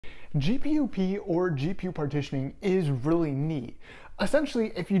GPU-P or GPU partitioning is really neat.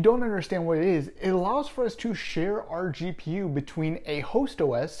 Essentially, if you don't understand what it is, it allows for us to share our GPU between a host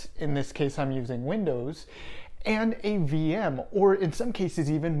OS, in this case I'm using Windows, and a VM, or in some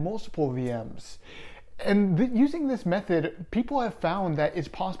cases even multiple VMs. And using this method, people have found that it's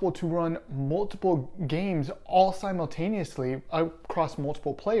possible to run multiple games all simultaneously across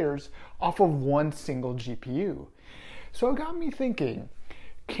multiple players off of one single GPU. So it got me thinking,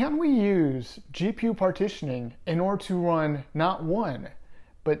 can we use GPU partitioning in order to run not one,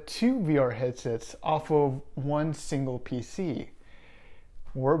 but two VR headsets off of one single PC?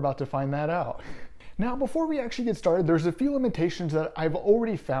 We're about to find that out. Now, before we actually get started, there's a few limitations that I've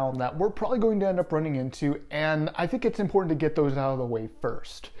already found that we're probably going to end up running into, and I think it's important to get those out of the way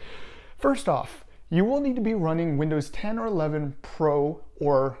first. First off, you will need to be running Windows 10 or 11 Pro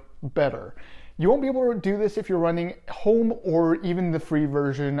or better. You won't be able to do this if you're running home or even the free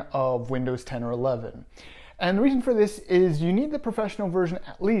version of Windows 10 or 11. And the reason for this is you need the professional version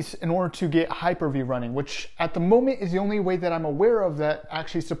at least in order to get Hyper-V running, which at the moment is the only way that I'm aware of that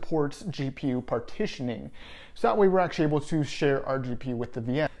actually supports GPU partitioning. So that way we're actually able to share our GPU with the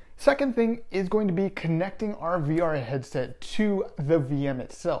VM. Second thing is going to be connecting our VR headset to the VM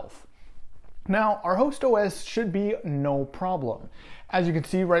itself. Now, our host OS should be no problem. As you can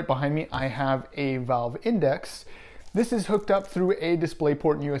see right behind me, I have a Valve Index. This is hooked up through a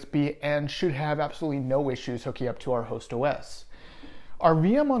DisplayPort and USB and should have absolutely no issues hooking up to our host OS. Our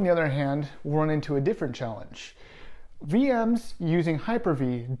VM, on the other hand, will run into a different challenge. VMs using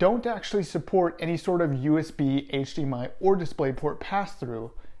Hyper-V don't actually support any sort of USB, HDMI, or DisplayPort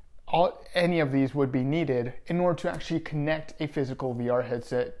pass-through. Any of these would be needed in order to actually connect a physical VR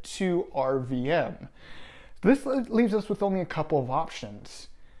headset to our VM. This leaves us with only a couple of options.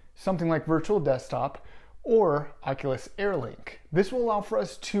 Something like Virtual Desktop or Oculus Air Link. This will allow for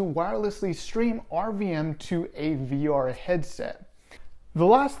us to wirelessly stream our VM to a VR headset. The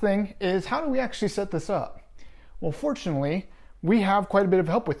last thing is, how do we actually set this up? Well, fortunately, we have quite a bit of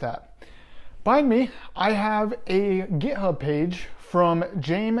help with that. Behind me, I have a GitHub page from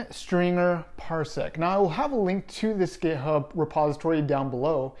James Stringer Parsec. Now, I will have a link to this GitHub repository down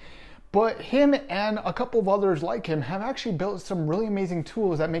below, but him and a couple of others like him have actually built some really amazing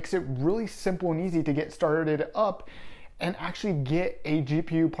tools that makes it really simple and easy to get started up and actually get a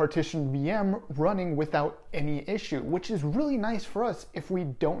GPU partitioned VM running without any issue, which is really nice for us if we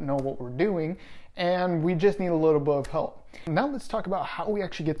don't know what we're doing and we just need a little bit of help. Now let's talk about how we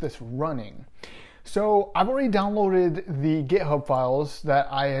actually get this running. So I've already downloaded the GitHub files that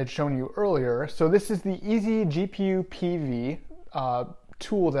I had shown you earlier. So this is the Easy GPU PV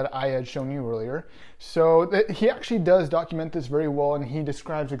tool that I had shown you earlier. So he actually does document this very well, and he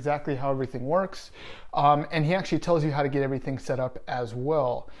describes exactly how everything works. And he actually tells you how to get everything set up as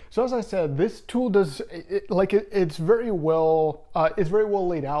well. So as I said, this tool does it's very well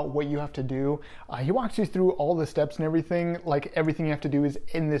laid out what you have to do. He walks you through all the steps and everything. Like, everything you have to do is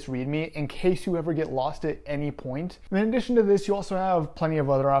in this README in case you ever get lost at any point. And in addition to this, you also have plenty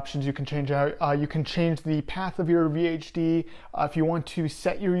of other options you can change out. You can change the path of your VHD. If you want to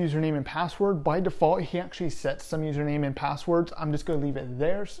set your username and password, by default, he actually sets some username and passwords. I'm just going to leave it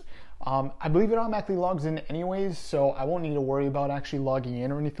there. I believe it automatically logs in anyways, so I won't need to worry about actually logging in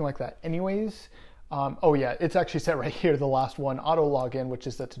or anything like that anyways. Oh yeah, it's actually set right here, the last one, auto login, which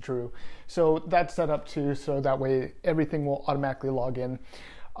is set to true. So that's set up too, so that way everything will automatically log in.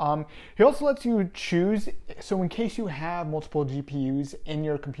 He also lets you choose, so in case you have multiple GPUs in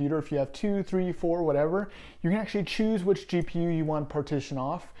your computer, if you have 2, 3, 4, whatever, you can actually choose which GPU you want to partition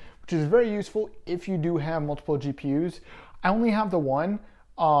off, which is very useful if you do have multiple GPUs. I only have the one.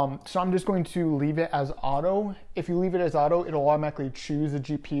 So I'm just going to leave it as auto. If you leave it as auto, it'll automatically choose a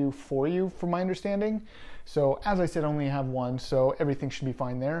GPU for you, from my understanding. So as I said, I only have one, so everything should be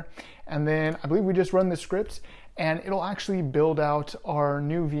fine there. And then I believe we just run the script and it'll actually build out our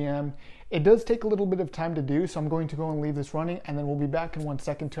new VM. It does take a little bit of time to do, so I'm going to go and leave this running, and then we'll be back in 1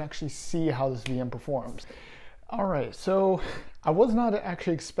 second to actually see how this VM performs. All right, so I was not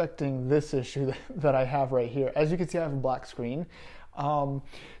actually expecting this issue that I have right here. As you can see, I have a black screen. So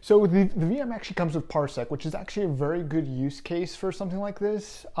the VM actually comes with Parsec, which is actually a very good use case for something like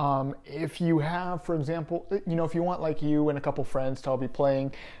this. If you have, for example, if you want, like, you and a couple friends to all be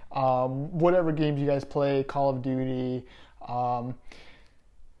playing whatever games you guys play, Call of Duty,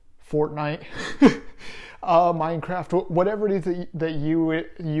 Fortnite, Minecraft, whatever it is that you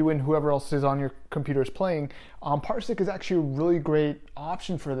and whoever else is on your computer is playing, Parsec is actually a really great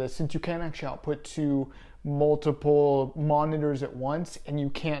option for this, since you can actually output to multiple monitors at once, and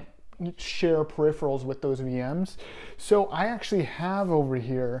you can't share peripherals with those VMs. So I actually have over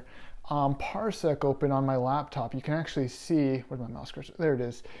here Parsec open on my laptop. You can actually see, where's my mouse cursor? There it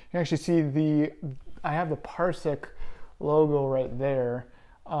is. You can actually see I have the Parsec logo right there.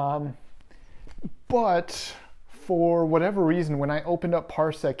 But for whatever reason, when I opened up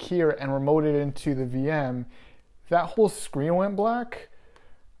Parsec here and remoted into the VM, that whole screen went black.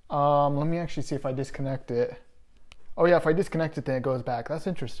 Let me actually see if I disconnect it. Oh yeah, if I disconnect it, then it goes back. That's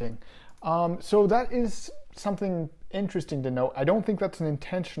interesting. So that is something interesting to note. I don't think that's an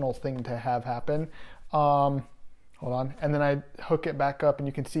intentional thing to have happen. Hold on. And then I hook it back up and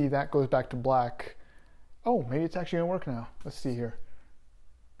you can see that goes back to black. Oh, maybe it's actually gonna work now. Let's see here.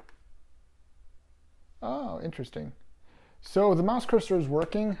 Oh, interesting. So the mouse cursor is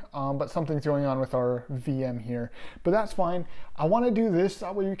working, but something's going on with our VM here. But that's fine. I want to do this,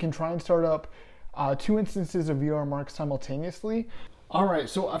 that way we can try and start up 2 instances of VRMark simultaneously. All right,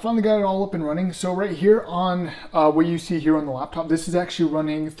 so I finally got it all up and running. So right here on what you see here on the laptop, this is actually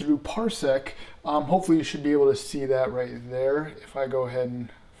running through Parsec. Hopefully you should be able to see that right there. If I go ahead and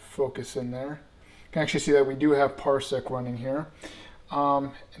focus in there, you can actually see that we do have Parsec running here.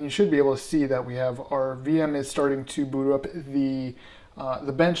 And you should be able to see that we have our VM is starting to boot up the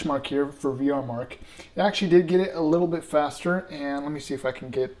benchmark here for VRMark. It actually did get it a little bit faster, and let me see if I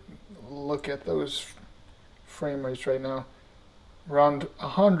can look at those frame rates right now. Around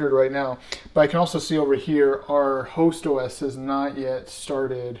 100 right now. But I can also see over here our host OS has not yet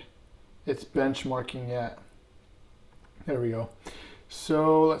started its benchmarking yet. There we go.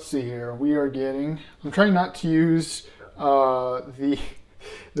 So let's see here. We are getting, I'm trying not to use the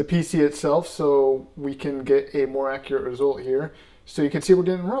PC itself so we can get a more accurate result here. So you can see we're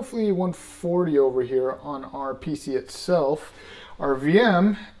getting roughly 140 over here on our PC itself. Our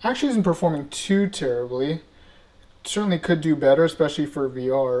VM actually isn't performing too terribly. Certainly could do better, especially for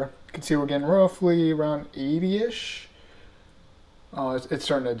VR. You can see we're getting roughly around 80-ish. Oh, it's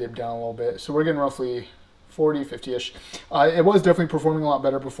starting to dip down a little bit. So we're getting roughly 40, 50-ish. It was definitely performing a lot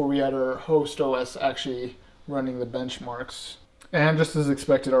better before we had our host OS actually running the benchmarks. And just as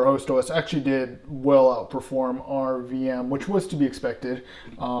expected, our host OS actually did well outperform our VM, which was to be expected.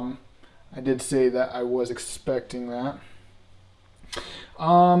 I did say that I was expecting that.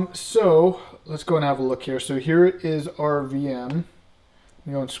 So let's go and have a look here. So here is our VM. Let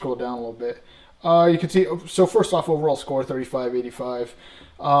me go and scroll down a little bit. You can see, so first off, overall score 3585.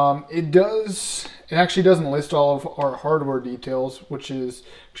 It actually doesn't list all of our hardware details, which is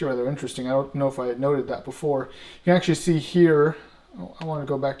actually rather interesting. I don't know if I had noted that before. You can actually see here, I want to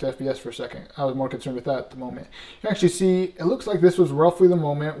go back to FPS for a second. I was more concerned with that at the moment. You can actually see, it looks like this was roughly the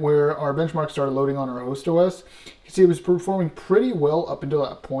moment where our benchmark started loading on our host OS. You can see it was performing pretty well up until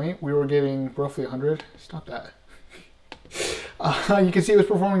that point. We were getting roughly 100. Stop that. You can see it was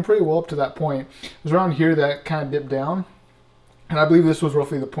performing pretty well up to that point. It was around here that kind of dipped down. And I believe this was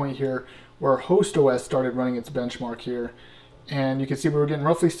roughly the point here where host OS started running its benchmark here. And you can see we were getting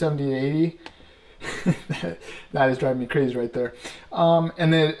roughly 70 to 80. That is driving me crazy right there.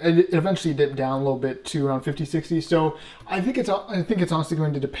 And then it eventually dipped down a little bit to around 50, 60. So I think it's honestly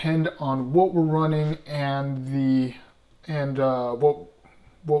going to depend on what we're running and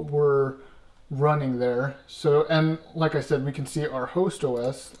what we're running there. So, and like I said, we can see our host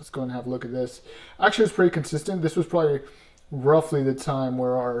OS. Let's go and have a look at this. Actually, it's pretty consistent. This was probably roughly the time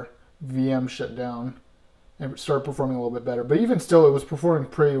where our VM shut down and started performing a little bit better. But even still, it was performing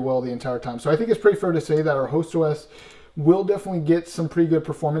pretty well the entire time. So I think it's pretty fair to say that our host OS will definitely get some pretty good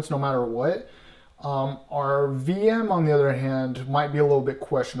performance no matter what. Our VM, on the other hand, might be a little bit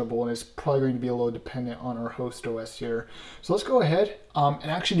questionable, and it's probably going to be a little dependent on our host OS here. So let's go ahead and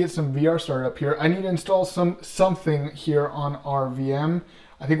actually get some VR started up here. I need to install something here on our VM.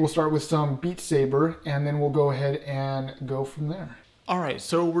 I think we'll start with some Beat Saber, and then we'll go ahead and go from there. All right,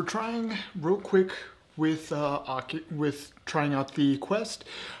 so we're trying real quick with trying out the Quest.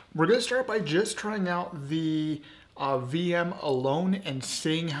 We're going to start by just trying out the VM alone and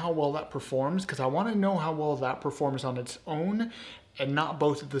seeing how well that performs, because I want to know how well that performs on its own and not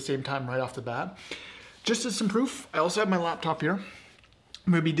both at the same time right off the bat. Just as some proof, I also have my laptop here.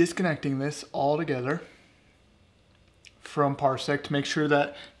 I'm going to be disconnecting this all together from Parsec to make sure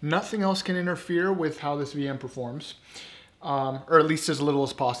that nothing else can interfere with how this VM performs, or at least as little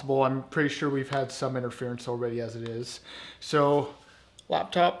as possible. I'm pretty sure we've had some interference already as it is. So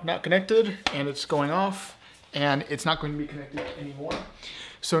laptop not connected, and it's going off, and it's not going to be connected anymore.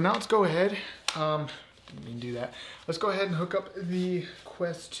 So now let's go ahead, didn't mean to do that. Let's go ahead and hook up the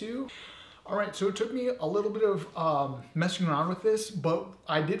Quest 2. All right, so it took me a little bit of messing around with this, but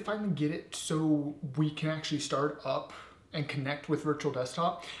I did finally get it so we can actually start up and connect with virtual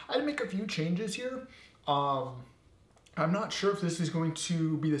desktop. I had to make a few changes here. I'm not sure if this is going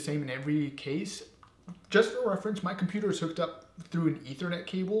to be the same in every case. Just for reference, my computer is hooked up through an Ethernet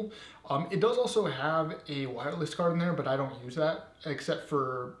cable. It does also have a wireless card in there, but I don't use that except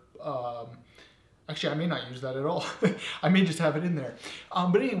for, actually I may not use that at all. I may just have it in there.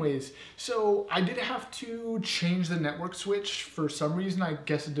 But anyways, so I did have to change the network switch for some reason. I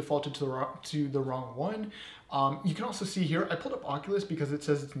guess it defaulted to the wrong one. You can also see here, I pulled up Oculus because it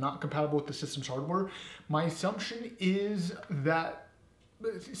says it's not compatible with the system's hardware. My assumption is that,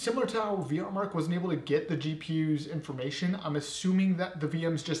 similar to how VRMark wasn't able to get the GPU's information, I'm assuming that the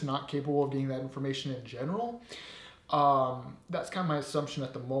VM's just not capable of getting that information in general. That's kind of my assumption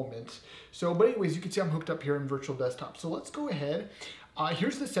at the moment. So, but anyways, you can see I'm hooked up here in virtual desktop. So let's go ahead.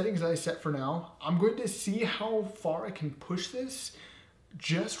 Here's the settings that I set for now. I'm going to see how far I can push this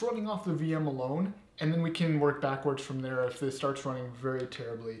just running off the VM alone, and then we can work backwards from there if this starts running very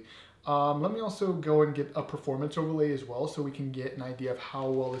terribly. Let me also go and get a performance overlay as well so we can get an idea of how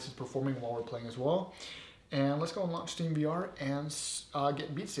well this is performing while we're playing as well. And let's go and launch SteamVR and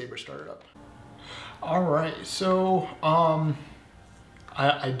get Beat Saber started up. All right, so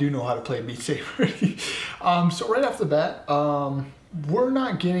I do know how to play Beat Saber. So right off the bat, we're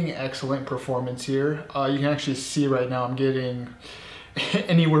not getting excellent performance here. You can actually see right now I'm getting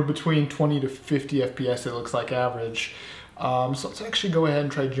anywhere between 20 to 50 FPS, it looks like, average. So let's actually go ahead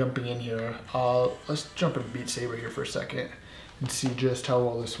and try jumping in here. Let's jump in Beat Saber here for a second and see just how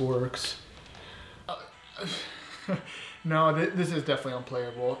well this works. No, this is definitely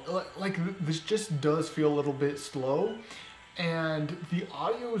unplayable. Like, this just does feel a little bit slow, and the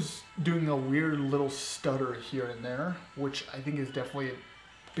audio's doing a weird little stutter here and there, which I think is definitely a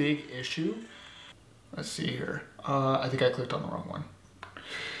big issue. Let's see here. I think I clicked on the wrong one.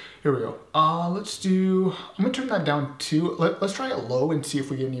 Here we go. I'm gonna turn that down too. Let's try it low and see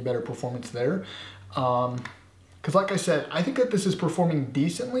if we get any better performance there. Because like I said, I think that this is performing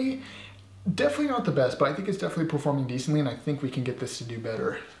decently. Definitely not the best, but I think it's definitely performing decently, and I think we can get this to do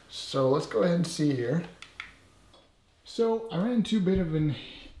better. So let's go ahead and see here. So I ran into a bit of an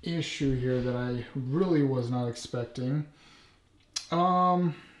issue here that I really was not expecting.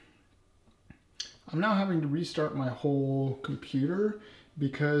 I'm now having to restart my whole computer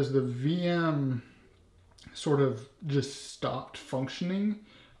because the VM sort of just stopped functioning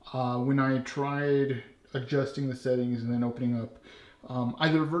when I tried adjusting the settings and then opening up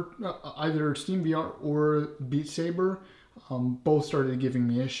either SteamVR or Beat Saber. Both started giving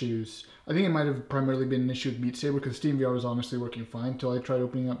me issues. I think it might have primarily been an issue with Beat Saber because SteamVR was honestly working fine until I tried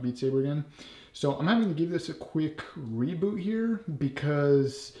opening up Beat Saber again. So I'm having to give this a quick reboot here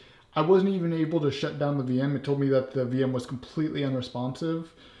because I wasn't even able to shut down the VM. It told me that the VM was completely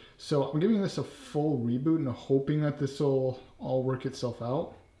unresponsive. So I'm giving this a full reboot and hoping that this will all work itself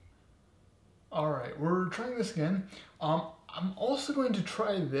out. All right, we're trying this again. I'm also going to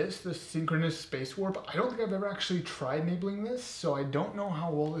try the synchronous space warp. I don't think I've ever actually tried enabling this, so I don't know how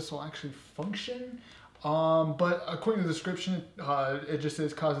well this will actually function. But according to the description, it just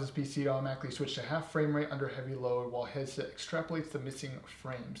says causes PC to automatically switch to half frame rate under heavy load while headset extrapolates the missing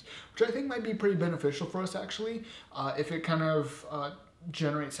frames, which I think might be pretty beneficial for us actually, if it kind of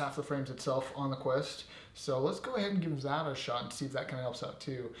generates half the frames itself on the Quest. So let's go ahead and give that a shot and see if that kind of helps out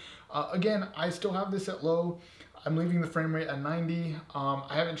too. Again, I still have this at low. I'm leaving the frame rate at 90.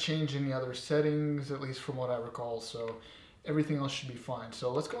 I haven't changed any other settings, at least from what I recall, so everything else should be fine.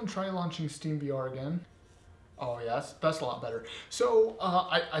 So let's go and try launching SteamVR again. Oh yeah, that's a lot better. So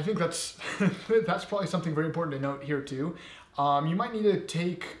I think that's that's probably something very important to note here too. You might need to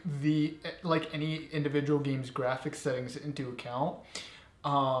take like any individual game's graphics settings into account.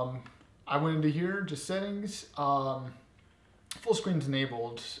 I went into here, just settings, full screen's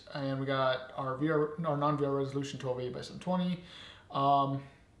enabled, and we got our non-VR resolution 1280 by 720.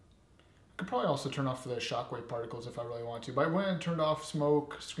 Could probably also turn off the shockwave particles if I really want to, but I went and turned off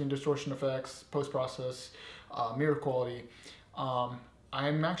smoke, screen distortion effects, post-process, mirror quality.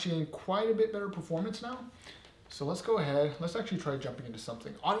 I'm actually getting quite a bit better performance now. So let's go ahead, let's actually try jumping into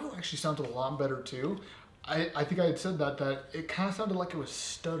something. Audio actually sounded a lot better too. I think I had said that it kind of sounded like it was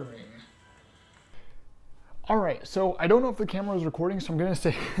stuttering. All right, so I don't know if the camera is recording, so I'm gonna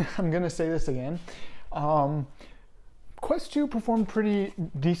say this again. Quest 2 performed pretty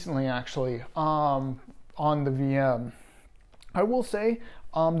decently actually on the VM. I will say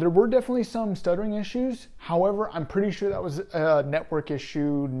there were definitely some stuttering issues. However, I'm pretty sure that was a network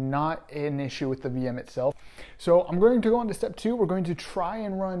issue, not an issue with the VM itself. So I'm going to go on to step 2. We're going to try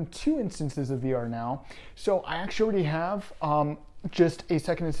and run 2 instances of VR now. So I actually already have just a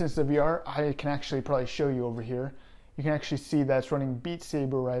second instance of VR. I can actually probably show you over here. you can actually see that's running Beat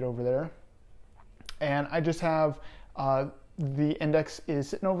Saber right over there. And I just have the index is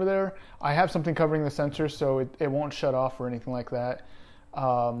sitting over there. I have something covering the sensor so it won't shut off or anything like that.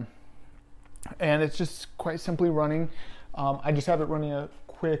 And it's just quite simply running. I just have it running a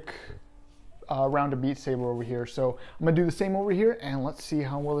quick round of Beat Saber over here. So I'm gonna do the same over here and let's see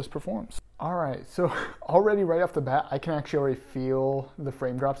how well this performs. All right, so already right off the bat, I can actually already feel the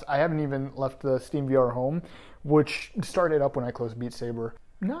frame drops. I haven't even left the SteamVR home, which started up when I closed Beat Saber.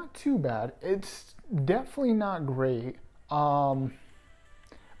 Not too bad. It's definitely not great,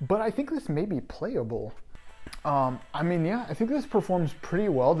 but I think this may be playable. I mean, yeah, I think this performs pretty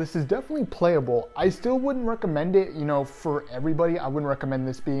well. This is definitely playable. I still wouldn't recommend it, you know, for everybody. I wouldn't recommend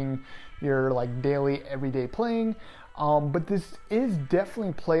this being your like daily, everyday playing, but this is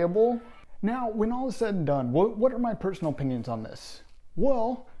definitely playable. Now, when all is said and done, what are my personal opinions on this?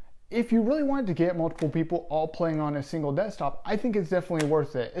 Well, if you really wanted to get multiple people all playing on a single desktop, I think it's definitely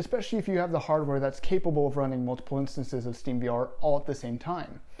worth it, especially if you have the hardware that's capable of running multiple instances of SteamVR all at the same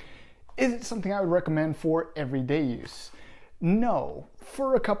time. Is it something I would recommend for everyday use? No,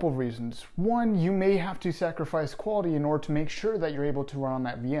 for a couple of reasons. One, you may have to sacrifice quality in order to make sure that you're able to run on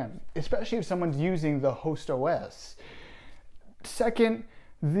that VM, especially if someone's using the host OS. Second,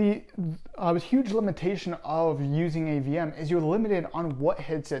 the huge limitation of using a VM is you're limited on what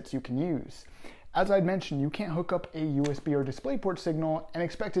headsets you can use. As I'd mentioned, you can't hook up a USB or DisplayPort signal and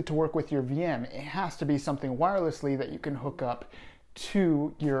expect it to work with your VM. It has to be something wirelessly that you can hook up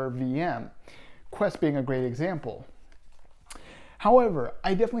to your VM. Quest being a great example. However,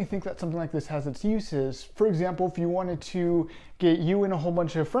 I definitely think that something like this has its uses. For example, if you wanted to get you and a whole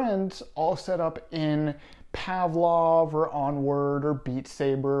bunch of friends all set up in Pavlov or Onward or Beat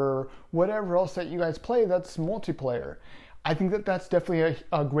Saber or whatever else that you guys play that's multiplayer, I think that that's definitely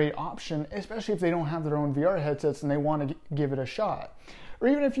a great option, especially if they don't have their own VR headsets and they want to give it a shot. Or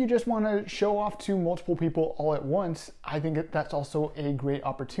even if you just want to show off to multiple people all at once, I think that that's also a great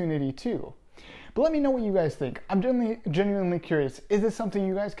opportunity too. But let me know what you guys think. I'm genuinely curious. Is this something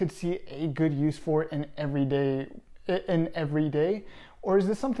you guys could see a good use for in every day? Or is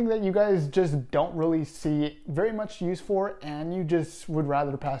this something that you guys just don't really see very much use for and you just would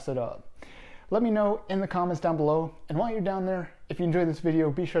rather pass it up? Let me know in the comments down below. And while you're down there, if you enjoyed this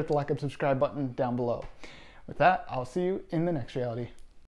video, be sure to like and subscribe button down below. With that, I'll see you in the next reality.